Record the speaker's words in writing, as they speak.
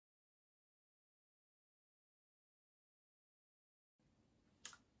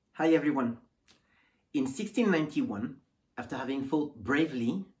Hi everyone. In 1691, after having fought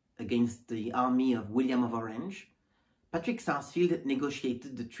bravely against the army of William of Orange, Patrick Sarsfield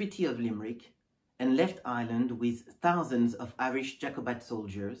negotiated the Treaty of Limerick and left Ireland with thousands of Irish Jacobite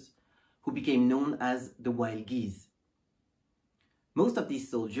soldiers who became known as the Wild Geese. Most of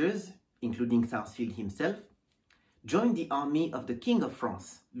these soldiers, including Sarsfield himself, joined the army of the King of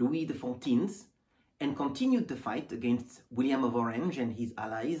France, Louis XIV, and continued the fight against William of Orange and his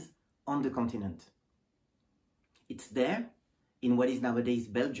allies on the continent. It's there, in what is nowadays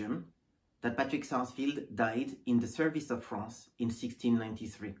Belgium, that Patrick Sarsfield died in the service of France in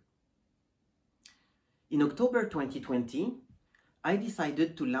 1693. In October 2020, I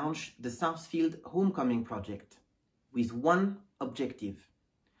decided to launch the Sarsfield Homecoming Project with one objective: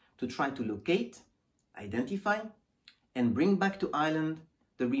 to try to locate, identify, and bring back to Ireland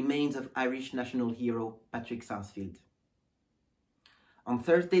the remains of Irish national hero Patrick Sarsfield. On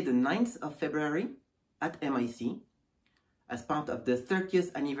Thursday, the 9th of February, at MIC, as part of the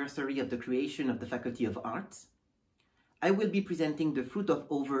 30th anniversary of the creation of the Faculty of Arts, I will be presenting the fruit of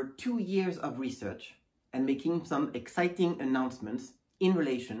over 2 years of research and making some exciting announcements in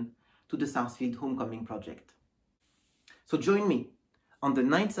relation to the Sarsfield Homecoming Project. So join me on the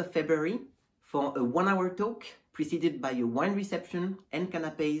 9th of February for a 1-hour talk preceded by a wine reception and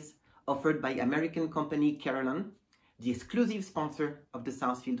canapés offered by American company Carolyn, the exclusive sponsor of the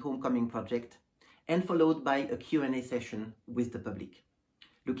Sarsfield Homecoming Project, and followed by a Q&A session with the public.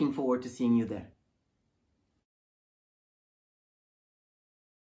 Looking forward to seeing you there.